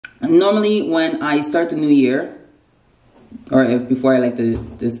Normally when I start the new year, or if before I like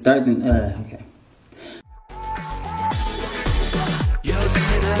to start the, okay. You'll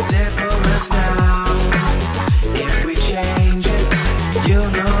see the difference now. If we change it, you'll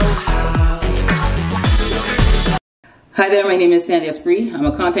know how. Hi there, my name is Esprit. I'm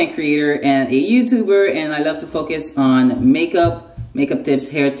a content creator and a YouTuber, and I love to focus on makeup tips,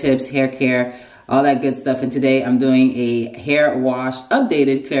 hair care, all that good stuff. And today I'm doing a hair wash,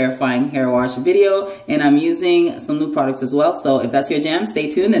 updated clarifying hair wash video, and I'm using some new products as well. So if that's your jam, stay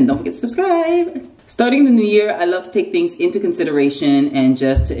tuned and don't forget to subscribe. Starting the new year, I love to take things into consideration and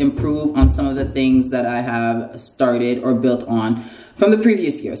just to improve on some of the things that I have started or built on from the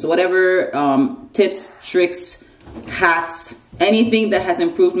previous year. So whatever tips, tricks, hacks, anything that has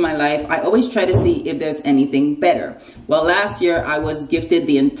improved my life, I always try to see if there's anything better. Well, last year I was gifted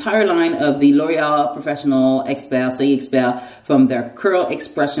the entire line of the L'Oreal Professional Expert from their Curl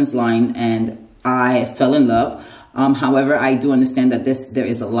Expressions line, and I fell in love. However, I do understand that there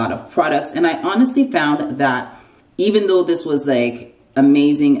is a lot of products, and I honestly found that even though this was like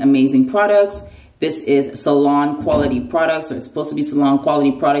amazing products, this is salon quality products, or it's supposed to be salon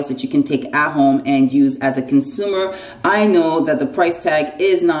quality products that you can take at home and use as a consumer. I know that the price tag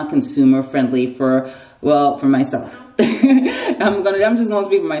is not consumer friendly for myself. I'm just gonna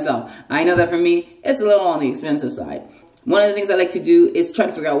speak for myself. I know that for me, it's a little on the expensive side. One of the things I like to do is try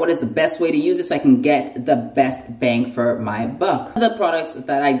to figure out what is the best way to use it so I can get the best bang for my buck. One of the products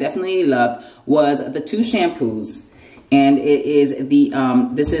that I definitely loved was the 2 shampoos. And it is the,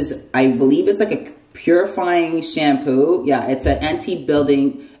 I believe it's like a purifying shampoo. Yeah, it's an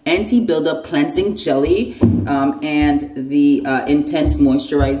anti-buildup cleansing jelly, and the intense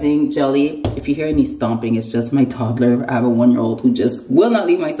moisturizing jelly. If you hear any stomping, it's just my toddler. I have a 1-year-old who just will not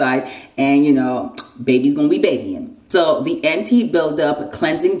leave my side, and you know, baby's gonna be babying. So the anti-buildup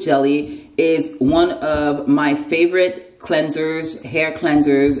cleansing jelly is one of my favorite cleansers, hair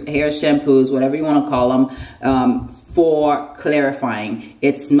shampoos, whatever you want to call them, for clarifying.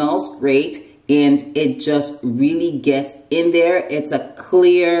 It smells great and it just really gets in there. It's a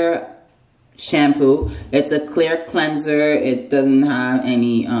clear shampoo. It's a clear cleanser. It doesn't have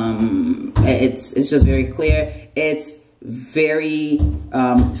any, it's just very clear. It's very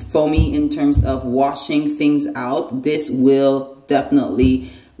foamy in terms of washing things out. This will definitely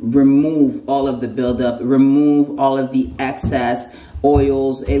remove all of the buildup, remove all of the excess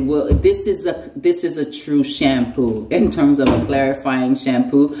oils. It will. This is a true shampoo in terms of a clarifying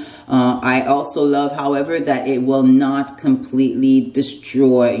shampoo. I also love, however, that it will not completely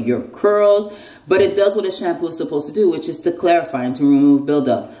destroy your curls, but it does what a shampoo is supposed to do, which is to clarify and to remove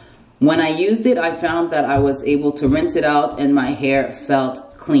buildup. When I used it, I found that I was able to rinse it out and my hair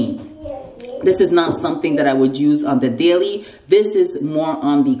felt clean. This is not something that I would use on the daily. This is more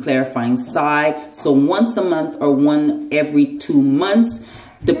on the clarifying side. So once a month or one every 2 months,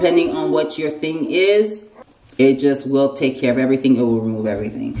 depending on what your thing is, it just will take care of everything. It will remove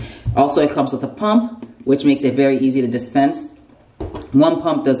everything. Also, it comes with a pump, which makes it very easy to dispense. 1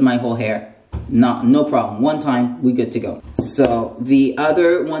 pump does my whole hair. No problem. 1 time, we good to go. So the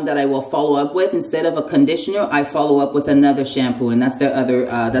other one that I will follow up with, instead of a conditioner, I follow up with another shampoo, and that's the other,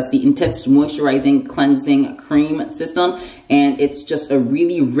 that's the Intense Moisturizing Cleansing Cream System, and it's just a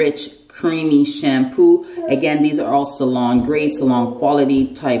really rich, creamy shampoo. Again, these are all salon grade, salon quality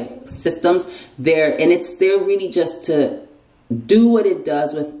type systems. They're really just to do what it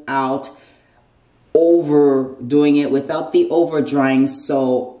does without overdoing it, without the over drying.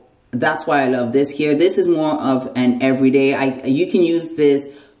 So that's why I love this here. This is more of an everyday. You can use this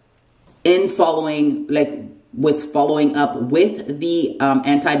in following up with the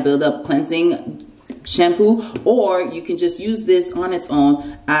anti-buildup cleansing shampoo, or you can just use this on its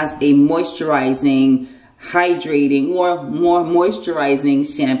own as a moisturizing, hydrating, more moisturizing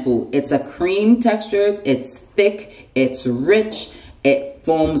shampoo. It's a cream texture. It's thick. It's rich. It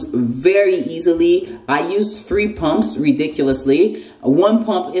foams very easily. I use 3 pumps ridiculously. 1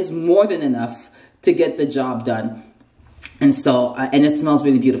 pump is more than enough to get the job done. And so, and it smells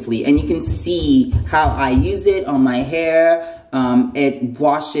really beautifully. And you can see how I use it on my hair. It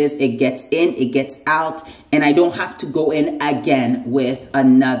washes, it gets in, it gets out. And I don't have to go in again with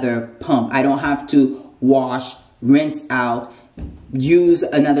another pump. I don't have to wash, rinse out, use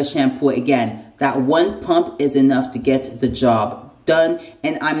another shampoo again. That 1 pump is enough to get the job done.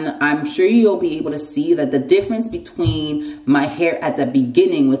 And I'm sure you'll be able to see that the difference between my hair at the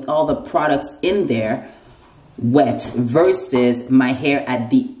beginning with all the products in there wet versus my hair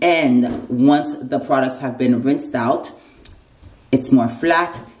at the end once the products have been rinsed out. It's more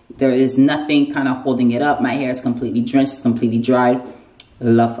flat. There is nothing kind of holding it up. My hair is completely drenched, it's completely dried.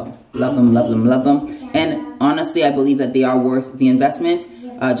 Love them, love them, love them, love them. And honestly, I believe that they are worth the investment.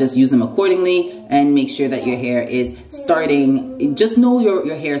 Just use them accordingly and make sure that your hair is starting, just know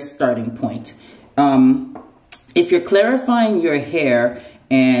your hair's starting point. If you're clarifying your hair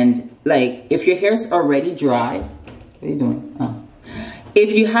and like, if your hair's already dry, what are you doing? Oh.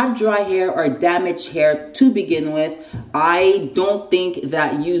 If you have dry hair or damaged hair to begin with, I don't think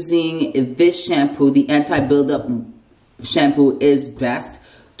that using this shampoo, the Anti-Buildup shampoo, is best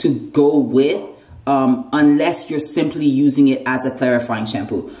to go with unless you're simply using it as a clarifying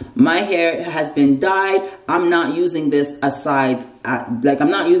shampoo. My hair has been dyed. I'm not using this I'm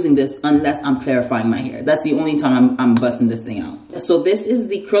not using this unless I'm clarifying my hair. That's the only time I'm busting this thing out. So this is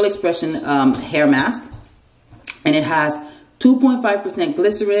the Curl Expression hair mask, and it has 2.5%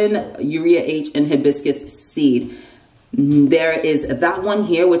 glycerin, urea H, and hibiscus seed. There is that one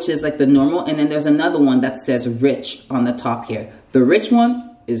here, which is like the normal, and then there's another one that says rich on the top here. The rich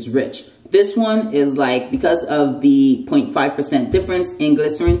one is rich. This one is like, because of the 0.5% difference in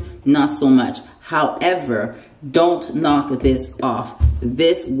glycerin, not so much. However, don't knock this off.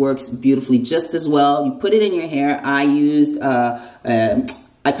 This works beautifully just as well. You put it in your hair. I used, I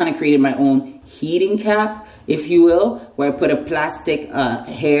kind of created my own heating cap, if you will, where I put a plastic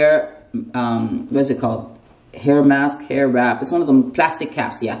hair, what is it called? Hair mask, hair wrap. It's one of them plastic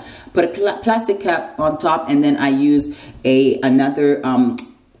caps, yeah. Put a plastic cap on top, and then I use another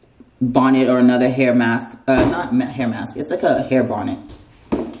bonnet or another hair mask. Not hair mask, it's like a hair bonnet.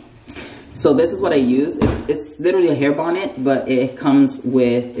 So this is what I use. It's literally a hair bonnet, but it comes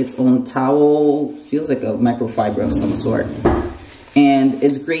with its own towel. Feels like a microfiber of some sort. And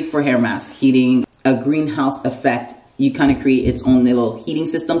it's great for hair mask heating, a greenhouse effect. You kind of create its own little heating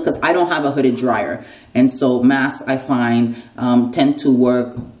system, because I don't have a hooded dryer. And so masks, I find, tend to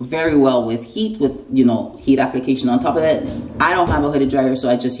work very well with heat, with, you know, heat application on top of it. I don't have a hooded dryer, so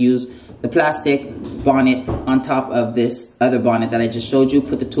I just use the plastic bonnet on top of this other bonnet that I just showed you.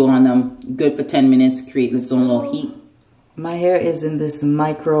 Put the tool on them, good for 10 minutes, create this own little heat. My hair is in this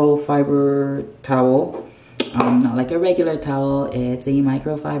microfiber towel. Not like a regular towel, it's a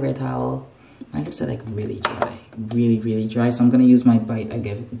microfiber towel. My lips are like really dry, really dry. So I'm gonna use my Bite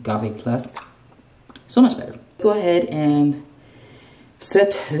Agave Plus. So much better. Go ahead and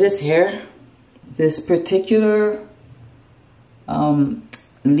set this hair. This particular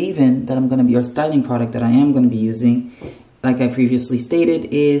leave-in that I'm gonna be, or styling product that I am gonna be using, like I previously stated,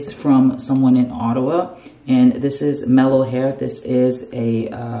 is from someone in Ottawa. And this is Mello hair. This is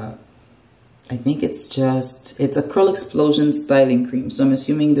a, I think it's a curl explosion styling cream. So I'm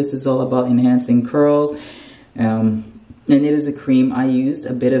assuming this is all about enhancing curls. And it is a cream. I used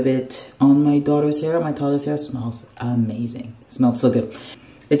a bit of it on my daughter's hair. My daughter's hair smells amazing. It smells so good.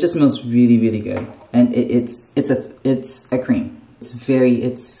 It just smells really good. And it's a cream.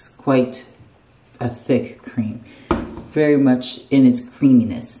 It's quite a thick cream. Very much in its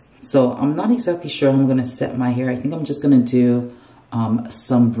creaminess. So I'm not exactly sure how I'm gonna set my hair. I think I'm just gonna do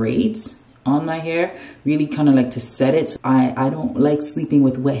some braids on my hair, really kind of like to set it. I don't like sleeping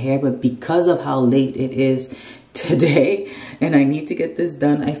with wet hair, but because of how late it is today and I need to get this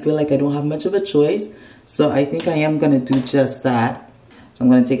done, I feel like I don't have much of a choice. So I think I am gonna do just that. So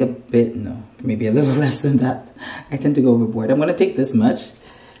I'm gonna take a bit, no, maybe a little less than that. I tend to go overboard. I'm gonna take this much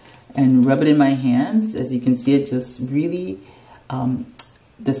and rub it in my hands. As you can see, it just really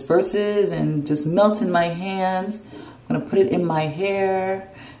disperses and just melts in my hands. I'm gonna put it in my hair.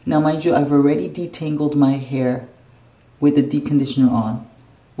 Now, mind you, I've already detangled my hair with the deep conditioner on.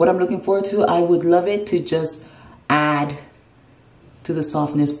 What I'm looking forward to, I would love it to just add to the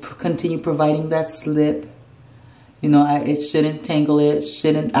softness, continue providing that slip. You know, it shouldn't tangle it,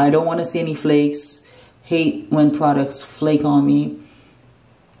 I don't want to see any flakes. Hate when products flake on me.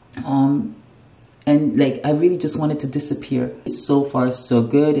 And like, I really just want it to disappear. So far, so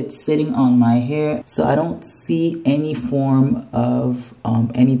good. It's sitting on my hair. So I don't see any form of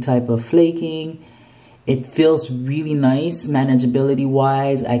any type of flaking. It feels really nice, manageability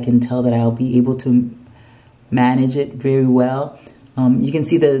wise. I can tell that I'll be able to manage it very well. You can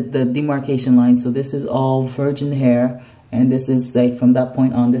see the demarcation line. So this is all virgin hair. And this is like, from that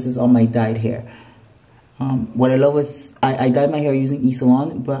point on, this is all my dyed hair. What I love with, I dyed my hair using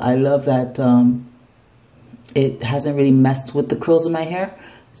E-Salon, but I love that it hasn't really messed with the curls of my hair.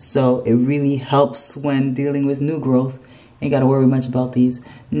 So it really helps when dealing with new growth. Ain't gotta worry much about these.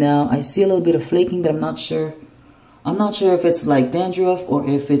 Now I see a little bit of flaking, but I'm not sure. I'm not sure if it's like dandruff or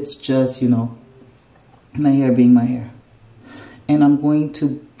if it's just, you know, my hair being my hair. And I'm going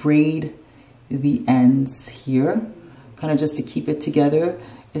to braid the ends here, kind of just to keep it together.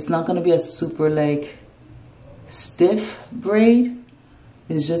 It's not gonna be a super like stiff braid,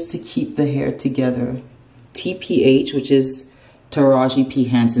 is just to keep the hair together. TPH, which is Taraji P.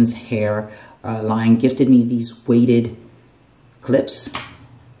 Henson's hair line, gifted me these weighted clips,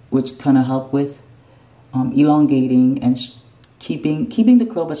 which kind of help with elongating and keeping the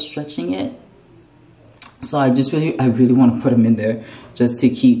curl but stretching it. So I really want to put them in there just to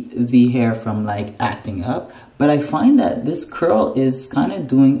keep the hair from like acting up. But I find that this curl is kind of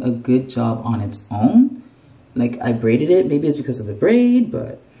doing a good job on its own. Like I braided it, maybe it's because of the braid,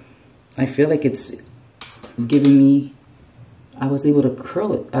 but I feel like it's giving me, I was able to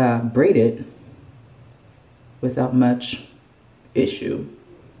curl it, braid it without much issue.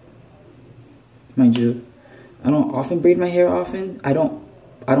 Mind you, I don't often braid my hair often. I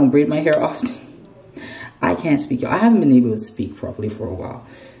don't braid my hair often. I can't speak. I haven't been able to speak properly for a while.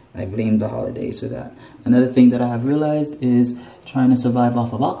 I blame the holidays for that. Another thing that I have realized is trying to survive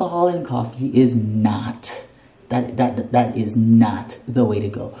off of alcohol and coffee is not, that is not the way to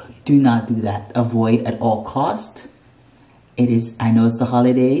go. Do not do that. Avoid at all cost. It is, I know it's the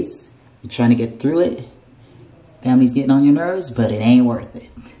holidays. You're trying to get through it. Family's getting on your nerves, but it ain't worth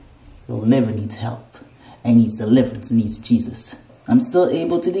it. Your liver needs help. It needs deliverance. It needs Jesus. I'm still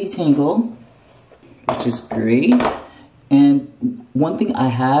able to detangle, which is great. And one thing I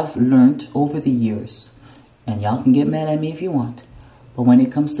have learned over the years, and y'all can get mad at me if you want, but when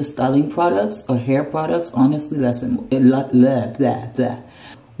it comes to styling products or hair products, honestly,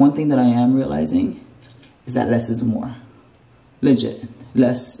 one thing that I am realizing is that less is more. Legit,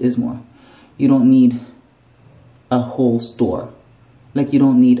 less is more. You don't need a whole store. Like you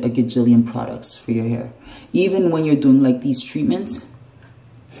don't need a gajillion products for your hair. Even when you're doing like these treatments,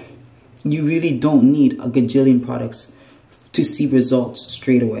 you really don't need a gajillion products to see results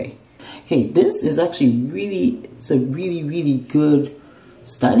straight away. Hey, this is actually it's a really good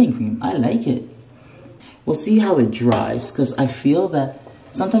styling cream. I like it. We'll see how it dries, because I feel that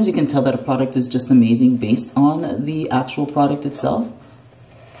sometimes you can tell that a product is just amazing based on the actual product itself.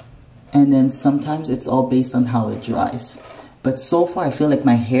 And then sometimes it's all based on how it dries. But so far, I feel like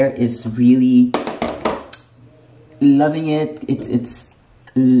my hair is really loving it. It's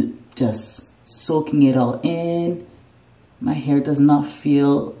just soaking it all in. My hair does not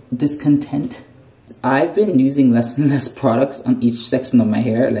feel discontent. I've been using less and less products on each section of my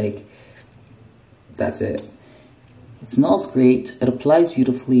hair. Like, that's it. It smells great. It applies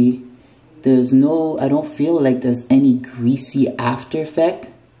beautifully. There's no, I don't feel like there's any greasy after effect.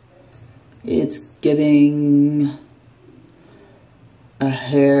 It's giving a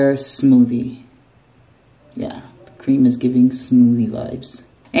hair smoothie. Yeah, the cream is giving smoothie vibes.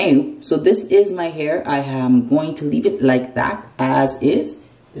 Anyway, so this is my hair. I am going to leave it like that as is.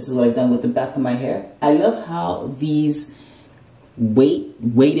 This is what I've done with the back of my hair. I love how these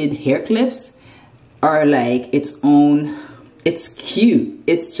weighted hair clips are like its own, it's cute.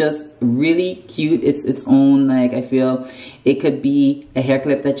 It's just really cute. It's its own, like, I feel it could be a hair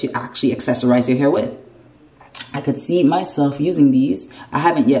clip that you actually accessorize your hair with. I could see myself using these. I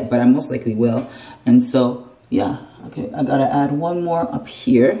haven't yet, but I most likely will. And so, yeah, okay, I gotta add one more up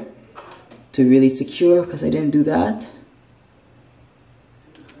here to really secure, because I didn't do that.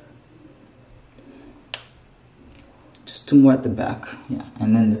 Just two more at the back, yeah,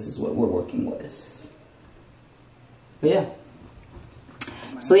 and then this is what we're working with. But yeah,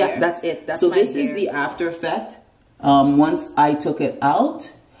 so yeah, that's it. So this is the after effect. Once I took it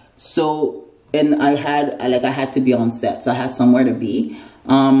out, so, and I had to be on set, so I had somewhere to be.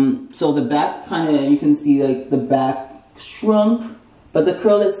 So the back kind of, you can see like the back shrunk, but the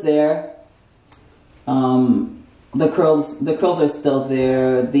curl is there. The curls are still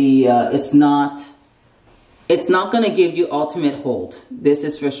there. It's not gonna give you ultimate hold. This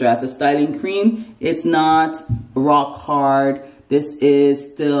is for sure. As a styling cream, it's not rock hard. This is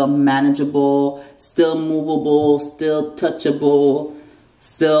still manageable, still movable, still touchable,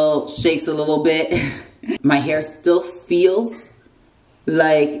 still shakes a little bit. My hair still feels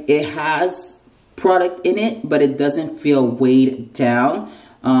like it has product in it, but it doesn't feel weighed down.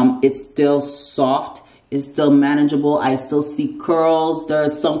 It's still soft. It's still manageable. I still see curls.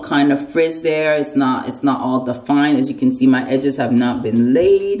 There's some kind of frizz there. It's not all defined. As you can see, my edges have not been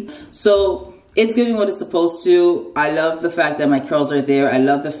laid. So it's giving what it's supposed to. I love the fact that my curls are there. I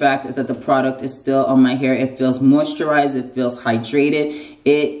love the fact that the product is still on my hair. It feels moisturized. It feels hydrated.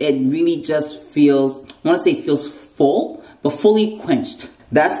 It really just feels, I want to say feels full, but fully quenched.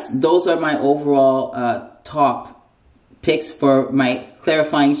 Those are my overall top picks for my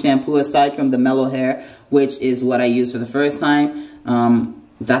clarifying shampoo, aside from the Mello hair, which is what I use for the first time.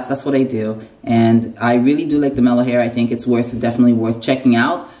 That's what I do, and I really do like the Mello hair. I think it's definitely worth checking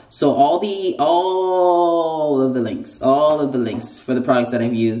out. So all of the links for the products that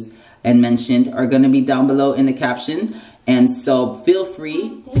I've used and mentioned are going to be down below in the caption. And so feel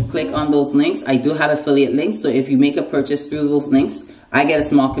free to click on those links. I do have affiliate links. So if you make a purchase through those links, I get a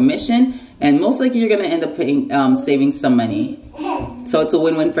small commission, and most likely you're going to end up paying, saving some money. So it's a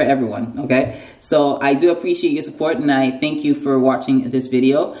win-win for everyone. Okay. So I do appreciate your support, and I thank you for watching this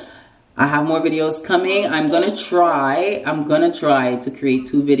video. I have more videos coming. I'm gonna try to create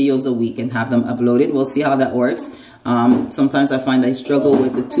 2 videos a week and have them uploaded. We'll see how that works. Sometimes I find I struggle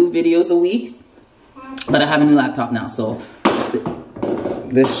with the 2 videos a week, but I have a new laptop now, so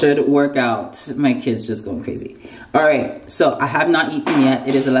this should work out. My kid's just going crazy. All right, so I have not eaten yet.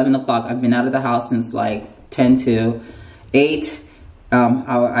 It is 11 o'clock. I've been out of the house since like 10 to 8.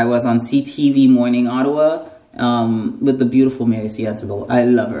 I was on CTV Morning Ottawa with the beautiful Mary Ciensible. I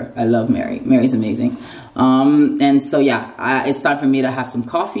love her. I love Mary. Mary's amazing. And so yeah, it's time for me to have some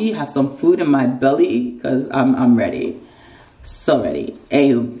coffee, have some food in my belly, because I'm ready. So ready.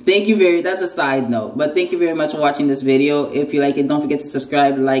 Anywho, thank you that's a side note, but thank you very much for watching this video. If you like it, don't forget to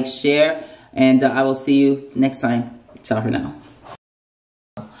subscribe, like, share, and I will see you next time. Ciao for now.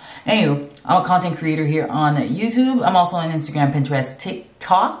 Anywho, I'm a content creator here on YouTube. I'm also on Instagram, Pinterest,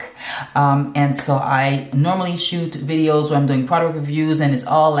 TikTok. And so I normally shoot videos where I'm doing product reviews, and it's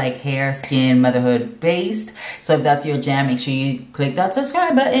all like hair, skin, motherhood based. So if that's your jam, make sure you click that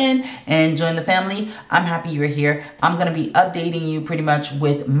subscribe button and join the family. I'm happy you're here. I'm going to be updating you pretty much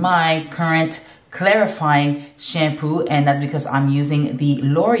with my current clarifying shampoo, and that's because I'm using the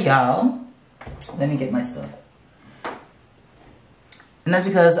L'Oreal. Let me get my stuff. And that's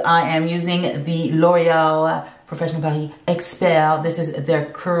because I am using the L'Oreal Professional Paris Expert. This is their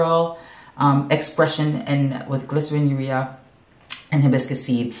curl expression and with glycerin, urea, and hibiscus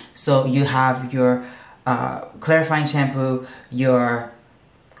seed. So you have your clarifying shampoo, your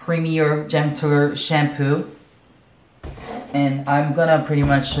creamier, gentler shampoo. And I'm gonna pretty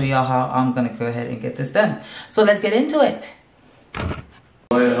much show y'all how I'm gonna go ahead and get this done. So let's get into it.